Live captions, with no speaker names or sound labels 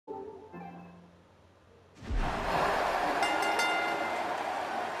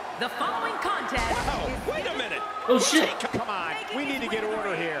The following contest. Wow, wait a minute. Oh shit. Come on, we need to get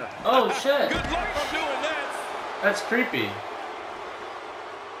order here. Oh shit. Good luck on doing that. That's creepy.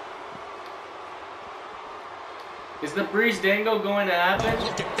 Is the Breeze Dangle going to happen? Oh,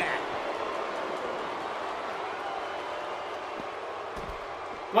 look at that.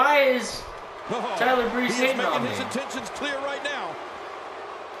 Why is Tyler Breeze He is hating on making me? his intentions clear right now.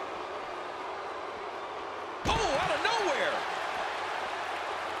 Oh, out of nowhere.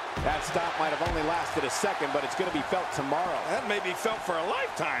 That stop might have only lasted a second, but it's going to be felt tomorrow. That may be felt for a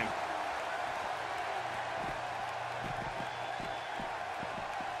lifetime.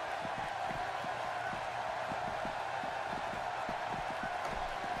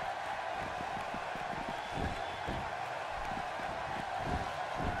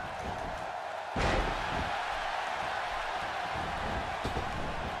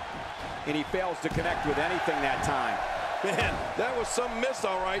 And he fails to connect with anything that time. Man, that was some miss,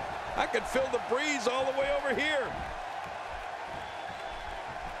 all right. I could feel the breeze all the way over here.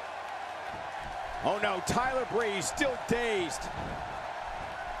 Oh no, Tyler Breeze still dazed.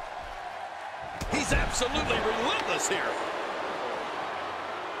 He's absolutely relentless here.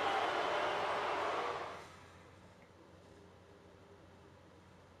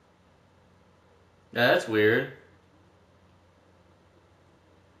 Yeah, that's weird.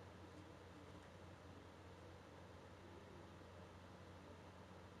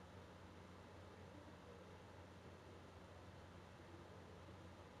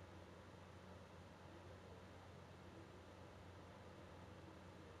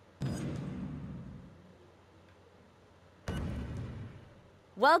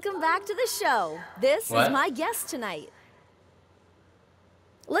 Welcome back to the show. This is my guest tonight.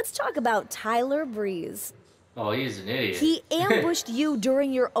 Let's talk about Tyler Breeze. Oh, he's an idiot. He ambushed you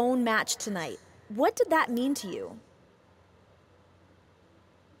during your own match tonight. What did that mean to you?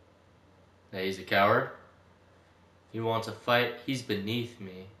 Yeah, he's a coward. He wants to fight. He's beneath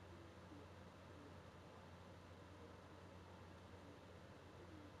me.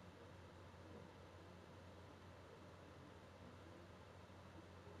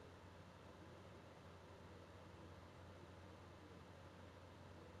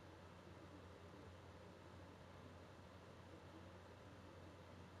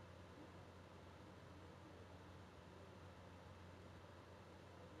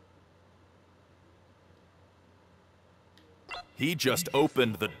 He just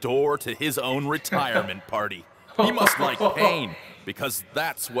opened the door to his own retirement party. He must like pain, because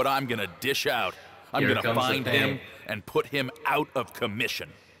that's what I'm gonna dish out. I'm gonna find him and put him out of commission.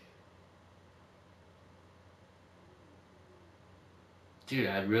 Dude,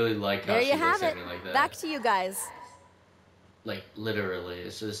 I really like how she looks at me like that. Back to you guys. Like, literally,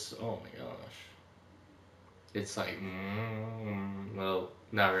 it's just, oh my gosh. It's like, well,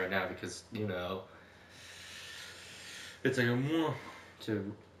 not right now because, you know, it's like a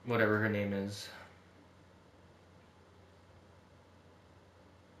to whatever her name is.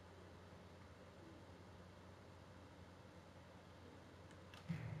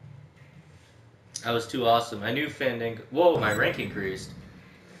 I was too awesome. I knew Fandango. Whoa, my rank increased.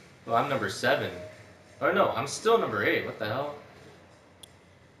 Well, I'm number 7. Oh no, I'm still number 8. What the hell?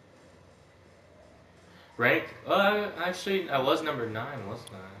 Rank? Actually, I was number 9,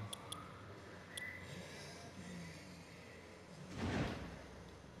 wasn't I?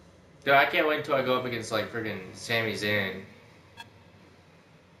 Dude, I can't wait until I go up against, like, friggin' Sami Zayn.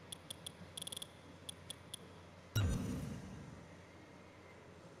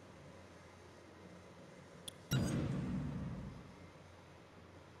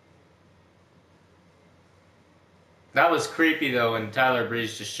 That was creepy, though, when Tyler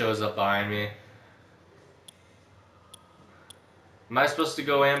Breeze just shows up behind me. Am I supposed to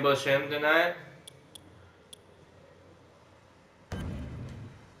go ambush him tonight?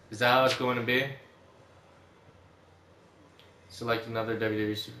 Is that how it's going to be? Select another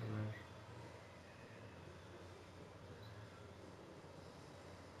WWE Superman.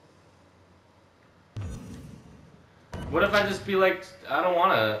 What if I just be like, I don't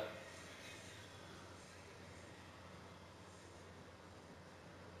want to...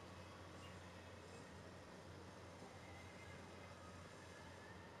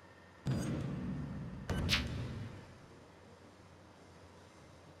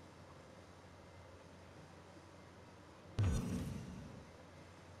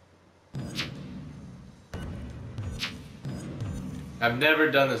 I've never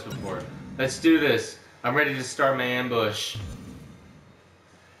done this before. Let's do this. I'm ready to start my ambush.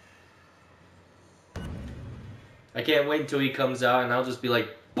 I can't wait until he comes out and I'll just be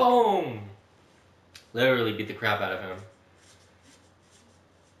like, boom! Literally beat the crap out of him.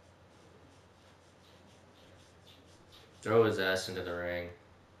 Throw his ass into the ring.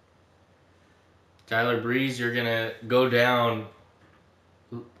 Tyler Breeze, you're gonna go down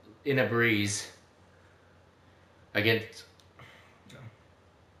in a breeze. Against...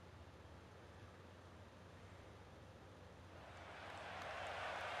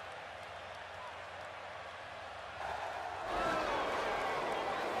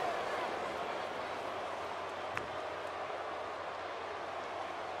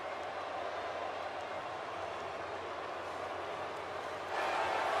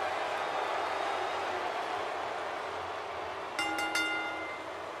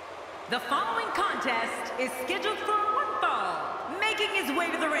 The following contest is scheduled for one fall, making his way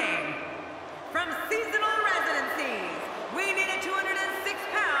to the ring. From seasonal residencies, weighing in at 206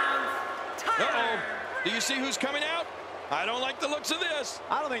 pounds, Tyler. Do you see who's coming out? I don't like the looks of this.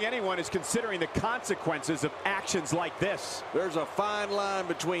 I don't think anyone is considering the consequences of actions like this. There's a fine line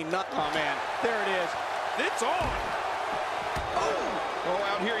between not... Oh, man, there it is. It's on. Oh,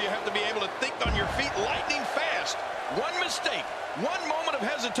 out here you have to be able to think on your feet lightning fast. One mistake, one moment of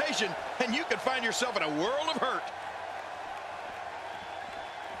hesitation, and you could find yourself in a world of hurt.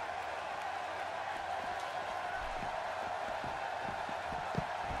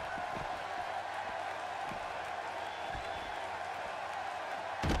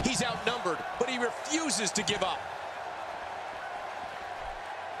 He's outnumbered, but he refuses to give up.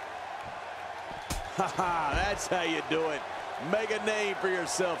 Haha, that's how you do it. Make a name for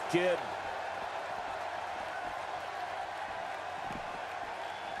yourself, kid.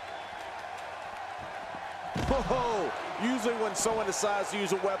 Whoa! Usually when someone decides to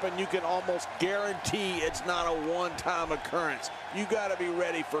use a weapon, you can almost guarantee it's not a one-time occurrence. You got to be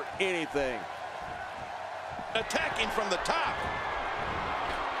ready for anything. Attacking from the top.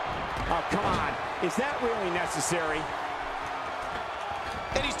 Oh, come on. Is that really necessary?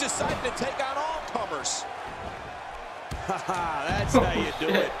 And he's decided to take out all comers. Haha, that's how you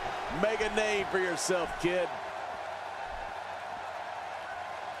do it. Make a name for yourself, kid.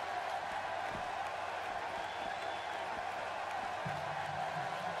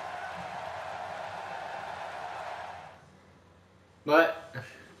 But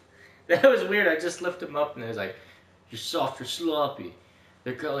that was weird. I just lifted him up and it was like, you're soft or sloppy.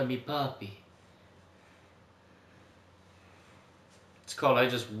 They're calling me Poppy. It's called I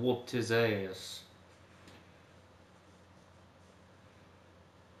just whooped his ass.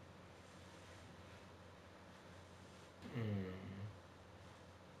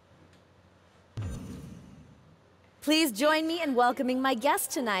 Please join me in welcoming my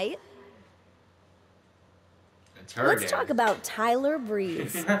guest tonight. It's her Let's again. talk about Tyler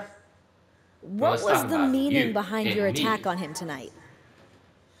Breeze. Well, What let's was talk the about meaning you behind and your me. attack on him tonight?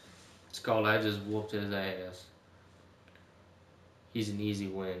 It's called I just whooped his ass. He's an easy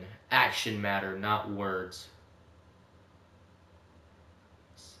win. Action matter, not words.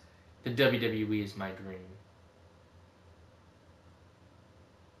 The WWE is my dream.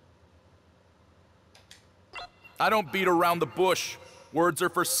 I don't beat around the bush. Words are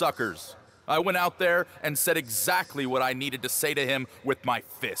for suckers. I went out there and said exactly what I needed to say to him with my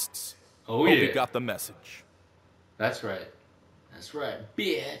fists. Oh, Hope yeah. he got the message. That's right. That's right,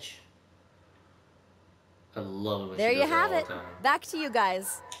 bitch. I love it when There she you does that have all it. the time. Back to you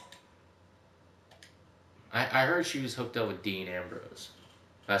guys. I heard she was hooked up with Dean Ambrose.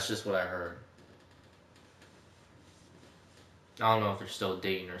 That's just what I heard. I don't know if they're still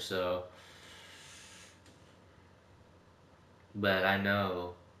dating or so. But I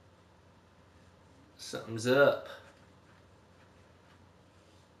know something's up.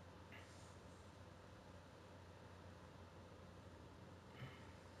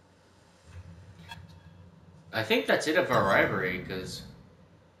 I think that's it of our rivalry, because...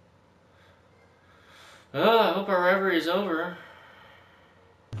 I hope our rivalry is over.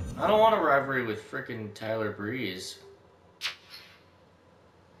 I don't want a rivalry with frickin' Tyler Breeze.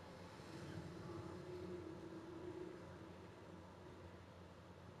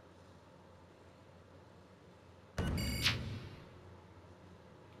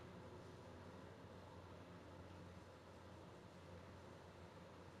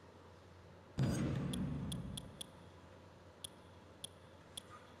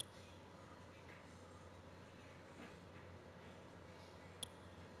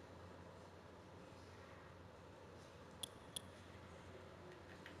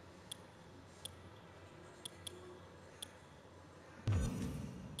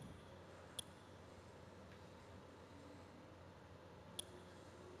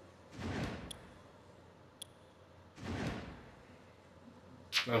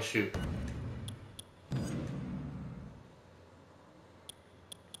 Oh shoot.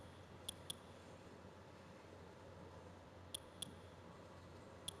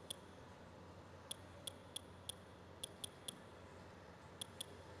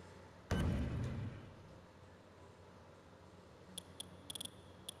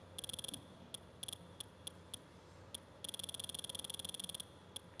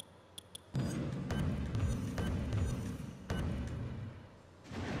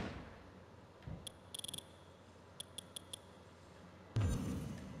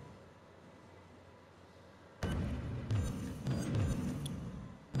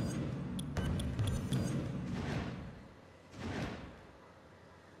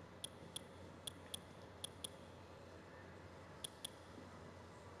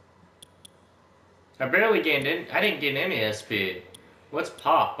 I barely gained in. I didn't gain any SP. What's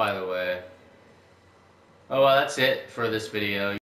pop, by the way? Oh well, that's it for this video.